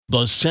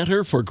The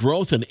Center for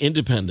Growth and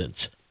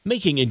Independence,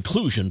 making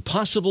inclusion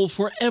possible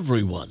for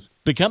everyone.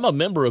 Become a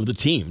member of the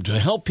team to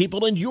help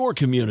people in your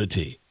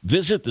community.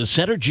 Visit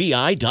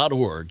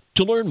thecentergi.org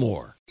to learn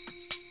more.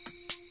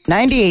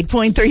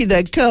 98.3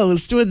 The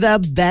Coast with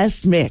the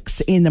best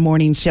mix in the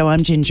morning show.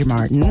 I'm Ginger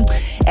Martin,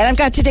 and I've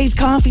got today's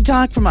coffee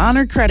talk from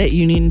Honor Credit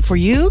Union for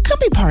you. Come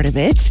be part of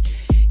it.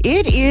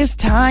 It is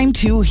time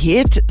to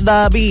hit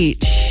the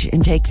beach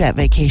and take that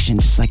vacation,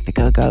 just like the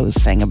Go-Go's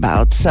sang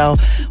about. So,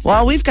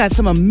 while we've got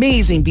some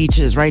amazing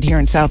beaches right here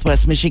in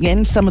Southwest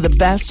Michigan, some of the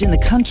best in the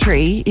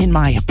country, in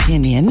my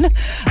opinion,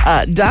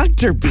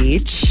 Dr.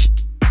 Beach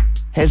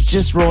has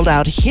just rolled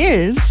out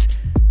his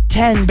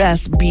 10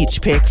 best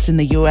beach picks in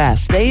the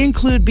U.S. They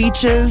include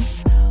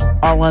beaches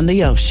all on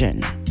the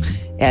ocean.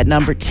 At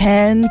number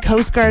 10,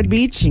 Coast Guard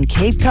Beach in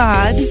Cape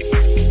Cod,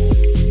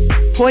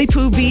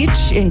 Poipu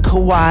Beach in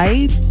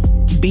Kauai,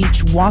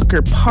 Beach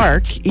Walker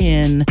Park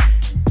in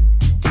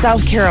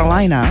South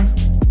Carolina,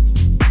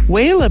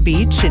 Whala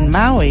Beach in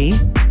Maui,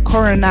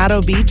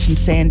 Coronado Beach in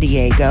San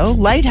Diego,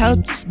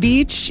 Lighthouse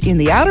Beach in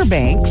the Outer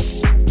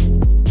Banks,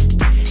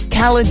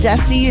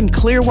 Caladesi in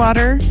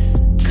Clearwater,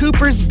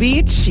 Cooper's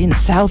Beach in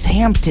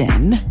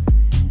Southampton,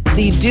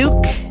 the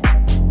Duke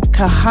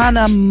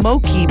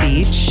Kahanamoku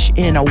Beach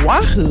in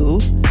Oahu,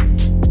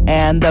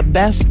 and the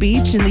best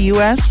beach in the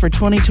U.S. for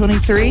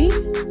 2023,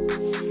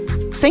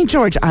 St.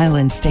 George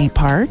Island State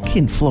Park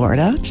in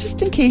Florida,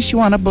 just in case you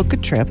want to book a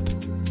trip.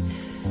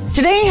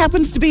 Today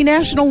happens to be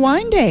National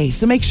Wine Day,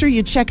 so make sure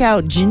you check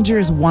out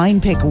Ginger's Wine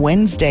Pick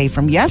Wednesday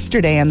from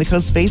yesterday on the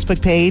Coast Facebook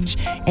page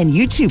and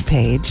YouTube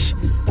page.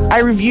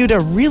 I reviewed a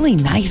really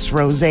nice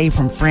rosé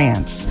from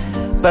France,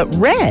 but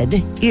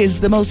red is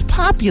the most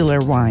popular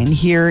wine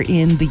here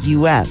in the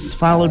U.S.,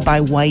 followed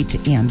by white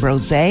and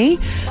rosé.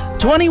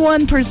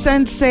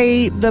 21%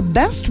 say the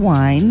best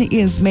wine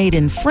is made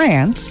in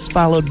France,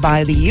 followed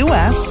by the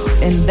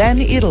U.S., and then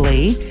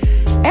Italy.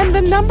 And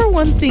the number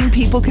one thing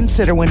people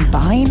consider when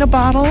buying a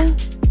bottle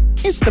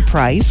is the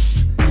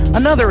price.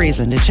 Another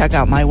reason to check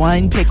out my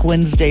Wine Pick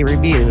Wednesday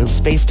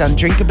reviews based on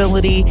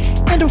drinkability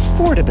and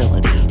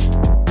affordability.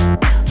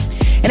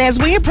 And as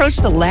we approach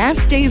the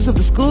last days of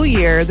the school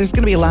year, there's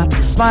going to be lots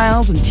of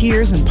smiles and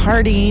tears and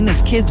partying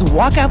as kids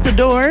walk out the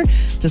door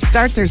to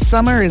start their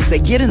summer as they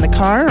get in the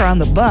car or on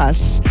the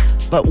bus.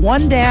 But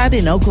one dad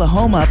in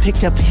Oklahoma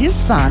picked up his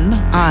son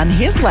on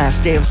his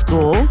last day of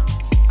school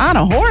on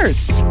a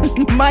horse.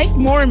 Mike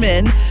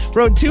Mormon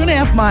rode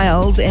 2.5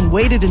 miles and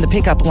waited in the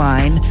pickup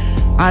line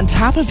on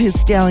top of his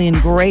stallion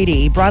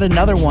Grady, brought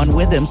another one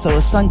with him so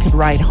his son could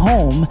ride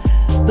home.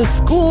 The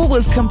school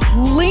was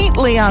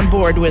completely on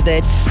board with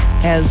it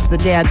as the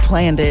dad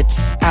planned it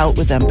out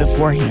with them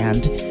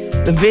beforehand.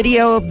 The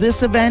video of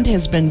this event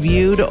has been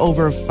viewed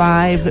over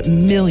 5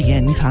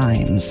 million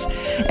times.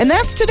 And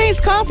that's today's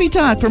Coffee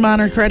Talk from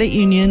Honor Credit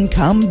Union.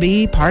 Come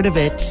be part of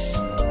it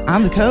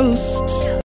on the coast.